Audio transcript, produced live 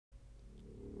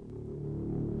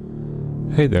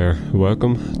Hey there,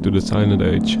 welcome to the Silent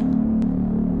Age.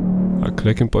 A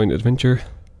click and point adventure,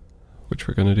 which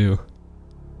we're gonna do.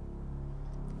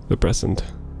 The present.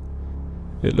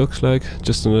 It looks like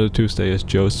just another Tuesday as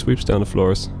Joe sweeps down the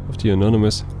floors of the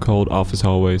anonymous, cold office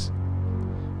hallways.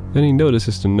 Then he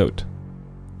notices the note.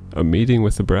 A meeting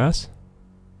with the brass?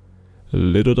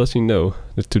 Little does he know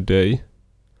that today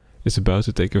is about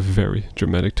to take a very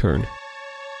dramatic turn.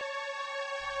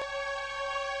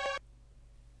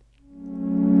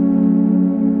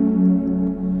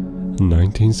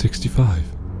 (1965)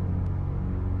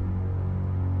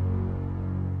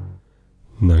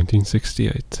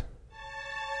 1968.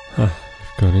 I've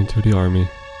gone into the army.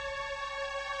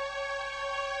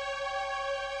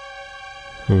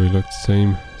 And we look the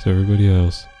same as everybody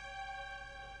else.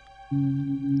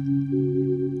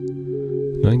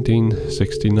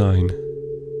 1969.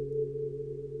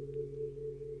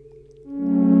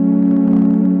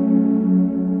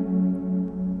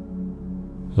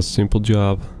 A simple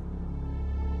job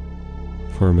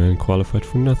for a man qualified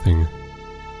for nothing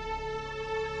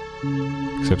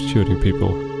except shooting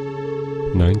people.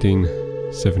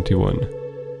 1971.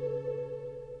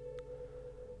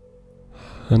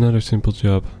 Another simple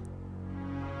job.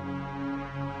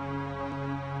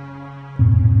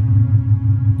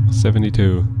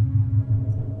 '72.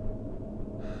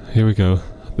 Here we go.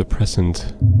 The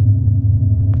present.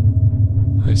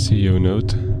 I see you,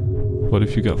 note. What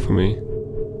have you got for me?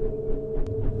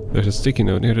 There's a sticky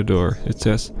note near the door. It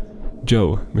says,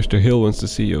 Joe, Mr. Hill wants to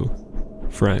see you.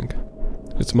 Frank.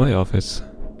 It's my office.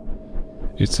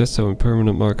 It says so in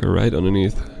permanent marker right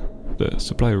underneath the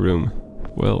supply room.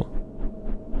 Well,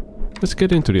 let's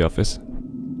get into the office.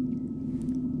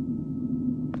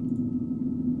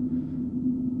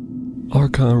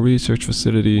 Archon Research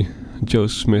Facility, Joe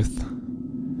Smith,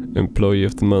 Employee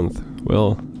of the Month.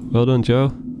 Well done,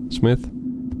 Joe Smith.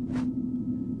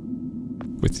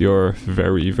 With your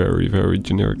very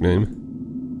generic name.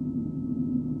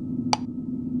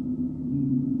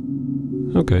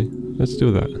 Okay, let's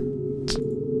do that.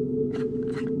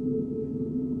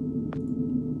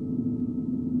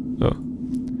 Oh,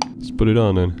 let's put it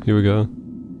on then. Here we go.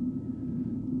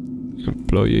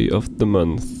 Employee of the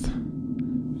Month.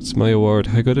 It's my award.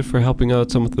 I got it for helping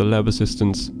out some of the lab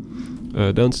assistants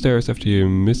downstairs after you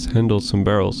mishandled some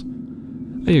barrels.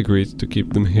 I agreed to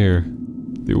keep them here.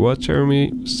 The award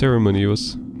ceremony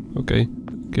was... Okay,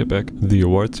 get back. The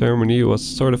award ceremony was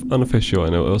sort of unofficial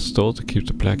and I was told to keep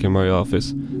the plaque in my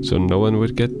office so no one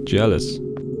would get jealous.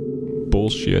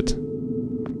 Bullshit.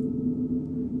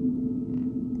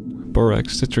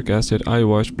 Borax, citric acid, eye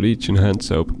wash, bleach and hand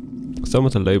soap. Some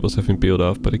of the labels have been peeled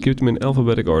off, but I keep them in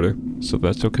alphabetic order, so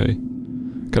that's okay.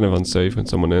 Kind of unsafe when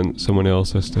someone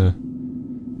else has to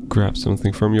grab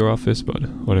something from your office, but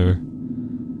whatever.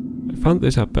 I found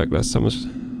this out back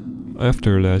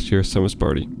after last year's summer's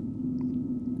party.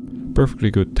 Perfectly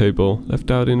good table,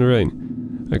 left out in the rain.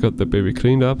 I got the baby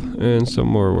cleaned up, and some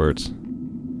more words.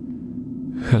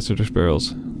 Hazardous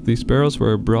barrels. These barrels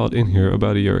were brought in here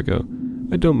about a year ago.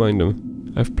 I don't mind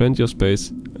them. I have plenty of space,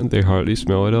 and they hardly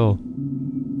smell at all.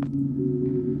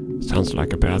 Sounds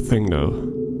like a bad thing though.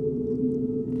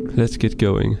 Let's get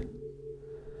going.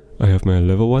 I have my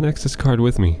level 1 access card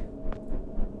with me.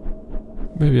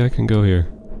 Maybe I can go here.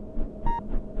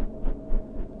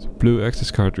 It's a blue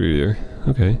access card reader.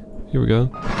 Okay, here we go.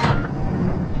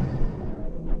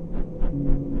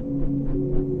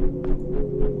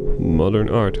 Modern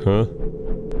art, huh?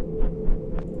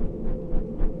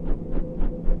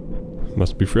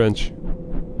 Must be French.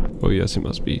 Oh yes, it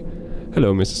must be.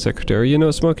 Hello, Mrs. Secretary. You know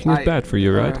smoking is bad for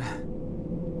you, right?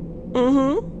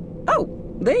 Mm-hmm. Oh,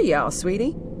 there you are,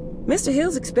 sweetie. Mr.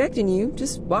 Hill's expecting you.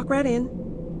 Just walk right in.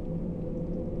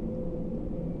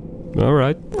 All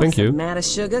right, thank you. What's the matter,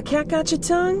 sugar? Cat got your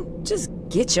tongue? Just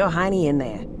get your hiney in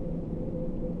there.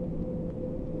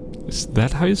 Is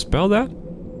that how you spell that?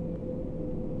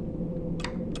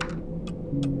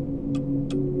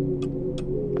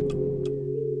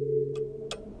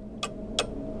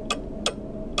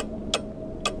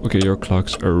 Okay, your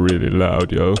clocks are really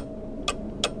loud, yo.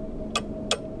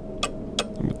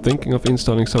 I'm thinking of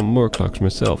installing some more clocks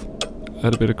myself.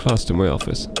 Add a bit of class to my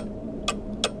office.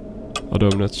 Although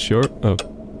I'm not sure... Oh.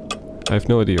 I have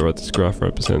no idea what this graph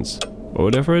represents. But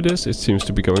whatever it is, it seems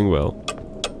to be going well.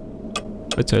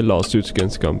 I'd say lawsuits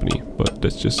against the company, but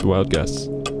that's just a wild guess.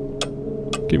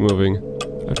 Keep moving.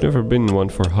 I've never been one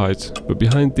for heights, but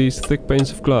behind these thick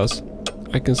panes of glass,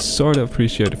 I can sorta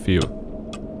appreciate a view.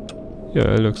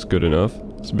 Yeah, it looks good enough.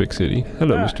 It's a big city.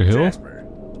 Hello, Mr. Hill. Jasper.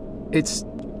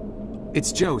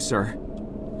 It's Joe, sir.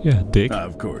 Yeah, Dick.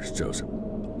 Of course, Joseph.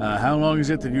 How long is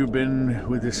it that you've been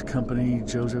with this company,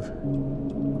 Joseph?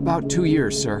 About 2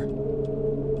 years, sir.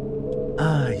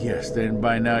 Ah, yes, then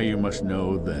by now you must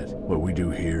know that what we do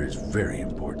here is very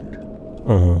important.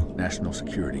 National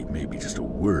security may be just a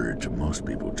word to most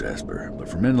people, Jasper, but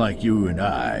for men like you and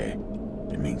I,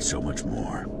 it means so much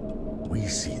more. We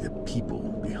see the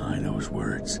people behind those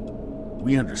words.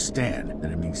 We understand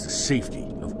that it means the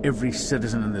safety of every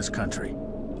citizen in this country,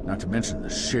 not to mention the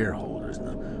shareholders and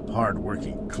the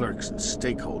hard-working clerks and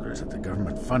stakeholders at the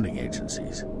government funding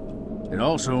agencies. It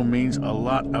also means a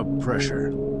lot of pressure.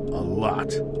 A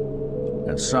lot.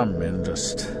 And some men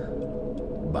just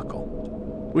buckle.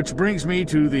 Which brings me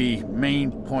to the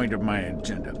main point of my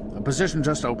agenda. A position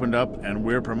just opened up, and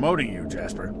we're promoting you,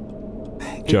 Jasper.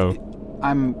 Joe.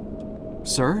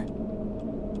 Sir?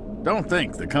 Don't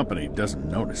think the company doesn't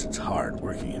notice its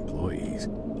hard-working employees.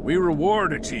 We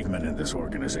reward achievement in this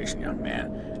organization, young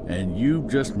man, and you've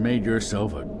just made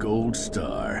yourself a gold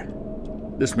star.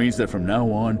 This means that from now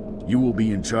on, you will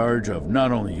be in charge of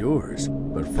not only yours,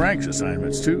 but Frank's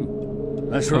assignments too.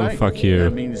 That's right. Oh, fuck you.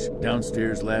 That means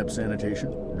downstairs lab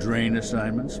sanitation, drain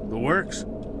assignments, the works,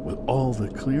 with all the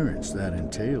clearance that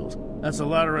entails. That's a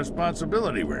lot of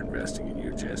responsibility we're investing in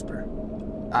you, Jasper.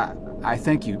 I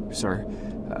thank you, sir.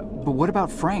 But what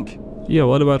about Frank? Yeah,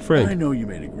 what about Frank? I know you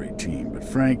made a great team, but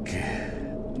Frank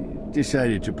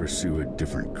decided to pursue a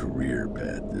different career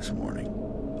path this morning.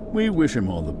 We wish him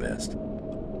all the best.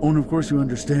 Oh, and of course you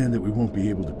understand that we won't be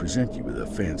able to present you with a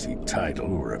fancy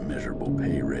title or a measurable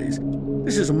pay raise.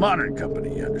 This is a modern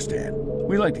company, you understand.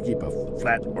 We like to keep a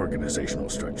flat organizational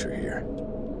structure here.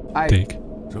 Take.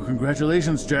 So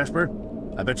congratulations, Jasper.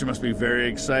 I bet you must be very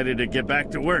excited to get back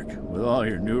to work with all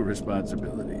your new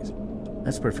responsibilities.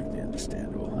 That's perfectly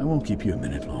understandable. I won't keep you a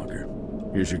minute longer.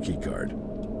 Here's your key card.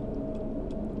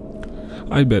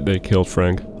 I bet they killed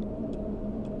Frank.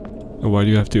 And why do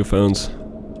you have 2 phones?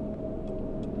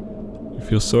 You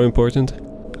feel so important?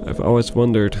 I've always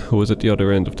wondered who was at the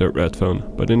other end of that red phone,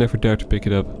 but I never dared to pick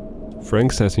it up.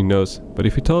 Frank says he knows, but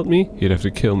if he told me, he'd have to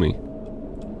kill me.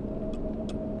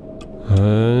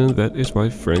 And that is why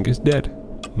Frank is dead.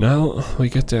 Now we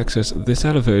get to access this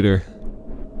elevator.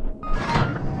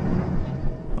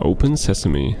 Open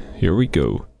sesame. Here we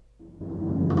go.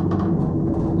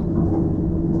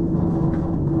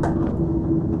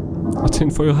 What's in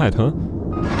for your hat, huh?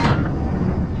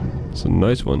 It's a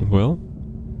nice one. Well,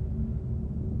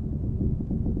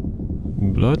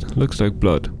 blood? Looks like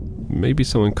blood. Maybe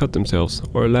someone cut themselves,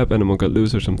 or a lab animal got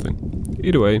loose or something.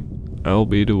 Either way, I'll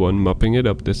be the one mopping it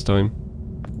up this time.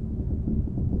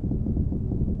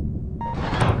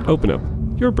 Open up.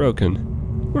 You're broken.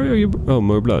 Why are you oh,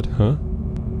 more blood, huh?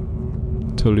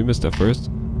 Totally missed that first.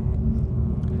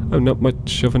 I'm not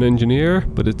much of an engineer,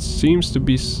 but there seems to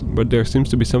be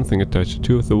something attached to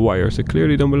 2 of the wires that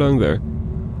clearly don't belong there.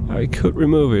 I could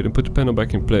remove it and put the panel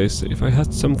back in place if I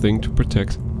had something to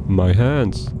protect my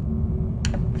hands.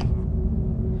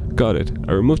 Got it.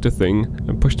 I removed the thing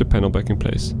and pushed the panel back in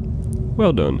place.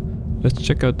 Well done. Let's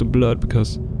check out the blood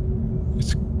because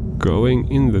it's going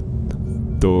in the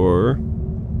door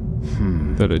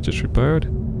that I just repaired.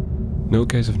 No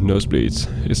case of nosebleeds.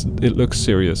 It looks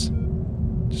serious.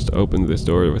 Just open this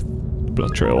door with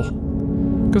blood trail.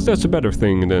 Because that's a better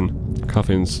thing than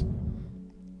coffins.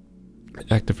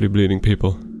 Actively bleeding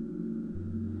people.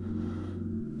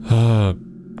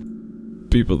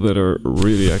 People that are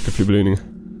really actively bleeding.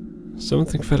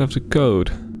 Something fell off the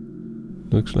code.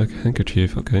 Looks like a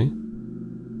handkerchief, okay.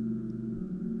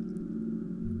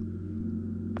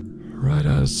 Right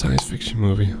out of a science fiction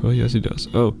movie. Well, yes it does.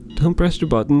 Oh, don't press the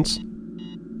buttons.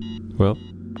 Well,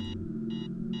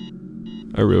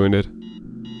 I ruined it.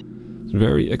 It's a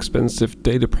very expensive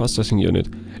data processing unit.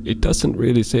 It doesn't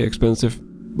really say expensive,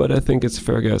 but I think it's a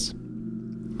fair guess.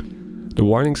 The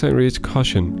warning sign reads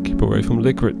caution, keep away from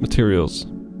liquid materials.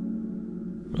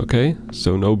 Okay,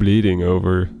 so no bleeding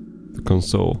over the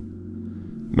console.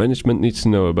 Management needs to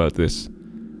know about this.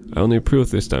 I only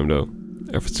approved this time though.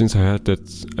 Ever since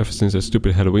that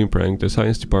stupid Halloween prank the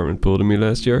science department pulled on me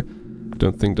last year, I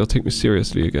don't think they'll take me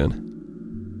seriously again.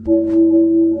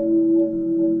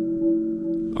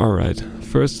 Alright,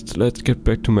 first let's get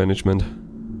back to management.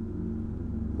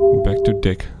 Back to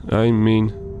Dick. I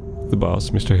mean, the boss,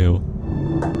 Mr. Hill.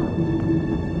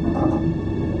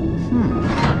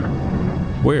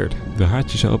 Weird, the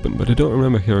hatch is open, but I don't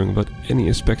remember hearing about any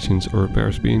inspections or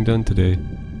repairs being done today.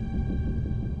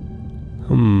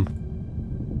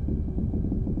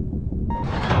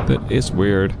 That is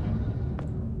weird.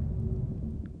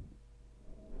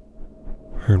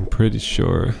 I'm pretty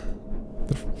sure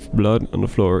the blood on the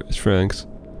floor is Frank's,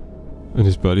 and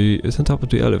his body is on top of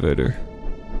the elevator.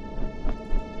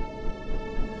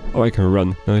 Oh, I can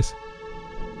run. Nice.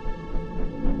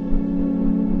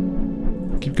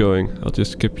 going. I'll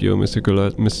just skip you, Mr.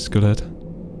 Goulet, Mrs. Goulet.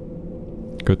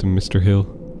 Go to Mr. Hill.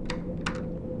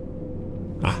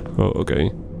 Ah, oh, okay.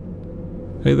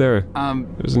 Hey there.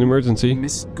 There's an emergency.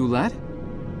 Miss Goulet?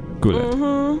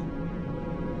 Goulet.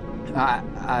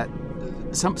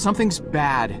 Something's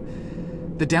bad.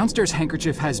 The downstairs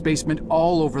handkerchief has basement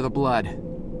all over the blood.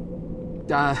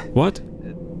 What?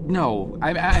 No,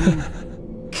 I mean...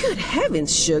 Good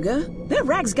heavens, Sugar. That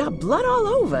rag's got blood all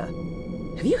over.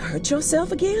 Have you hurt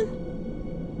yourself again?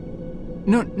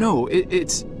 No,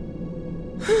 it's...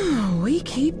 We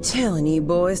keep telling you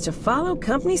boys to follow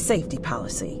company safety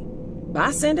policy.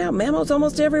 I send out memos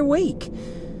almost every week.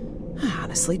 I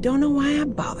honestly don't know why I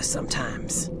bother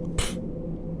sometimes.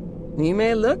 You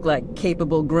may look like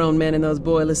capable grown men in those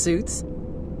boiler suits,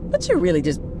 but you're really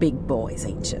just big boys,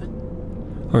 ain't you?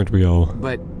 Aren't we all?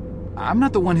 But I'm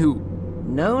not the one who...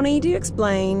 No need to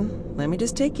explain. Let me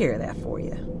just take care of that for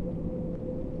you.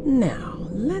 Now,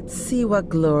 let's see what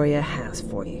Gloria has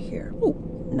for you here. Ooh,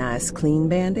 nice clean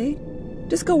Band-Aid.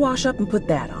 Just go wash up and put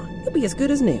that on. You'll be as good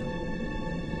as new.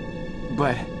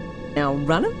 But... Now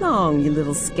run along, you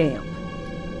little scamp.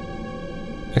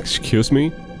 Excuse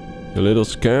me? You little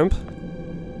scamp?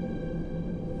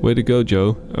 Way to go,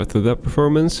 Joe. After that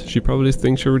performance, she probably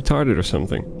thinks you're retarded or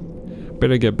something.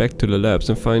 Better get back to the labs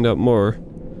and find out more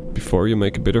before you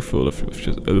make a bitter fool of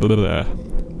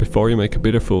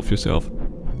yourself.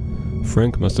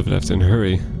 Frank must have left in a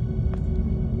hurry.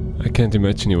 I can't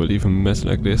imagine he will leave a mess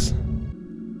like this.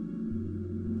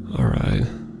 Alright.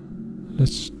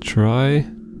 Let's try.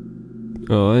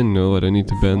 Oh, I know what I need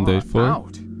the Band-Aid for.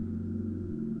 Out.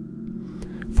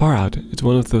 Far out. It's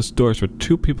one of those doors where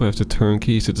two people have to turn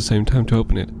keys at the same time to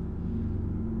open it.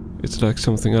 It's like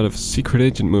something out of a secret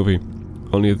agent movie.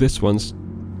 Only this one's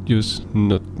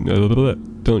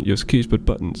don't use keys but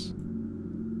buttons.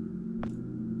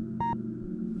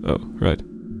 Oh, right.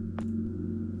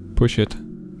 Push it.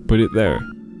 Put it there.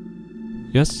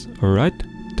 Yes, alright.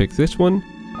 Take this one.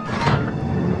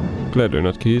 Glad they're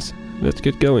not keys. Let's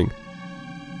get going.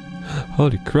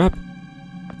 Holy crap.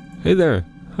 Hey there.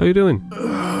 How you doing?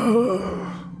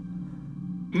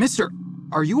 Mister,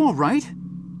 are you all right?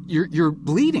 You're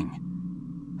bleeding.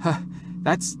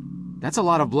 That's a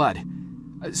lot of blood.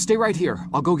 Stay right here.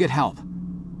 I'll go get help.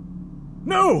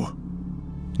 No!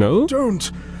 No?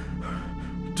 Don't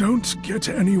get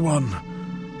anyone.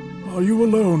 Are you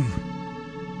alone?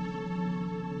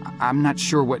 I'm not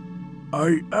sure what...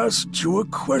 I asked you a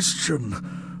question.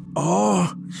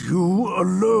 Are you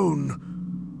alone?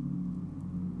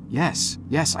 Yes,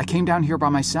 I came down here by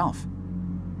myself.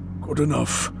 Good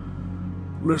enough.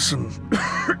 Listen,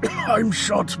 I'm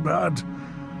shot bad.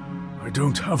 I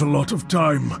don't have a lot of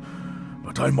time,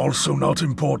 but I'm also not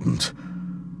important.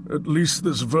 At least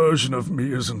this version of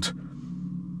me isn't.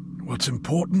 What's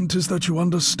important is that you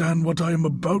understand what I am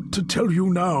about to tell you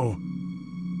now.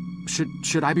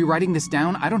 Should I be writing this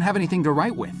down? I don't have anything to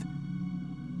write with.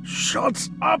 Shut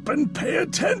up and pay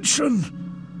attention!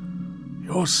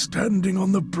 You're standing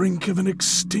on the brink of an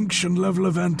extinction-level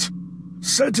event,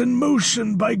 set in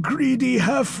motion by greedy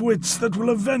half-wits that will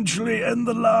eventually end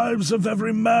the lives of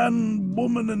every man,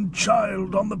 woman, and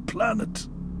child on the planet.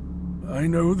 I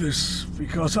know this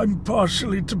because I'm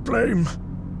partially to blame,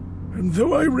 and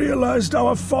though I realized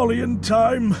our folly in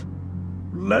time,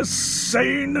 less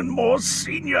sane and more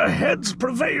senior heads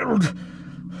prevailed.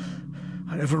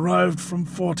 I have arrived from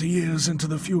 40 years into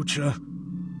the future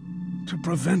to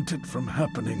prevent it from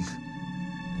happening.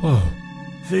 Whoa.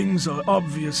 Things are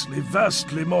obviously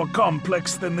vastly more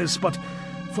complex than this, but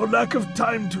for lack of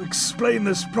time to explain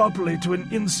this properly to an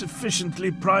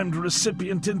insufficiently primed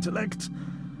recipient intellect,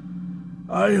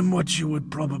 I am what you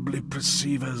would probably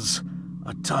perceive as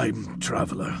a time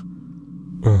traveler.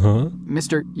 Uh-huh.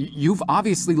 Mister, you've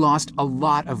obviously lost a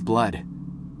lot of blood.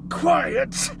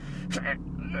 Quiet!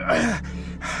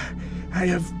 I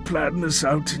have planned this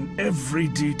out in every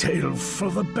detail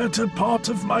for the better part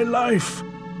of my life.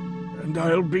 And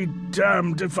I'll be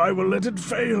damned if I will let it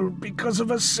fail because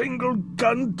of a single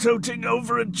gun-toting,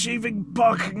 overachieving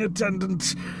parking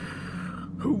attendant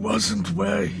who wasn't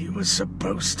where he was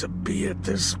supposed to be at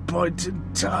this point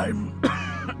in time.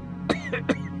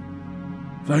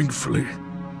 Thankfully,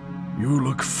 you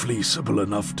look fleeceable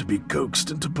enough to be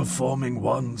coaxed into performing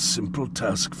one simple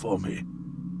task for me.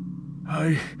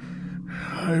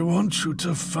 I want you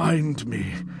to find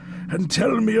me and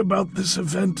tell me about this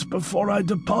event before I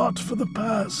depart for the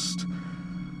past.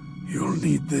 You'll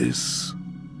need this.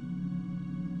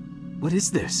 What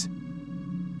is this?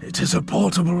 It is a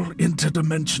portable,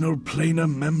 interdimensional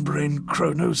planar membrane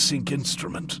chronosync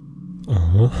instrument.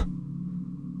 Uh-huh.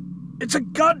 It's a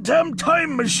goddamn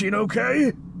time machine,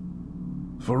 okay?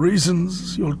 For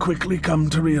reasons you'll quickly come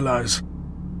to realize.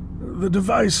 The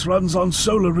device runs on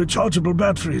solar rechargeable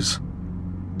batteries.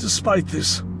 Despite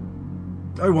this,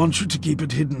 I want you to keep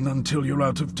it hidden until you're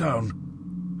out of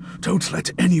town. Don't let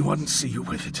anyone see you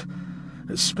with it,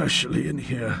 especially in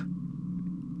here.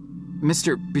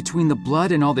 Mister, between the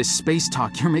blood and all this space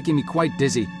talk, you're making me quite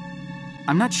dizzy.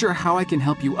 I'm not sure how I can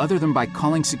help you other than by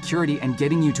calling security and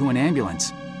getting you to an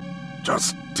ambulance.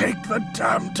 Just take the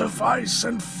damn device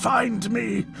and find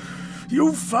me.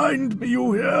 You find me,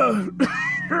 you hear?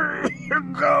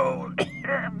 Go.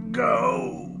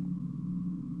 Go.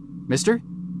 Mister?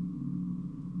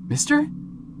 Mister?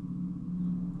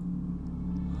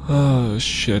 Oh,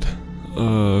 shit.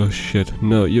 Oh, shit.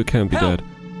 No, you can't be dead.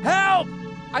 Help!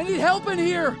 I need help in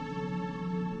here!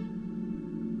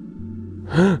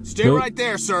 Stay right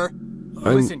there, sir.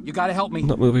 Listen, you gotta help me.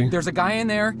 Not moving. There's a guy in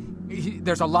there.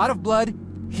 There's a lot of blood.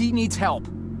 He needs help.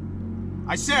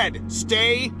 I said,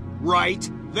 stay right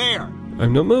there.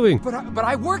 I'm not moving. But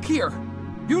I work here.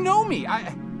 You know me.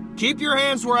 Keep your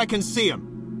hands where I can see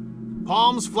them.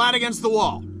 Palms flat against the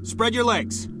wall. Spread your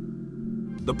legs.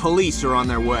 The police are on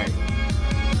their way.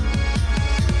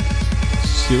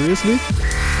 Seriously?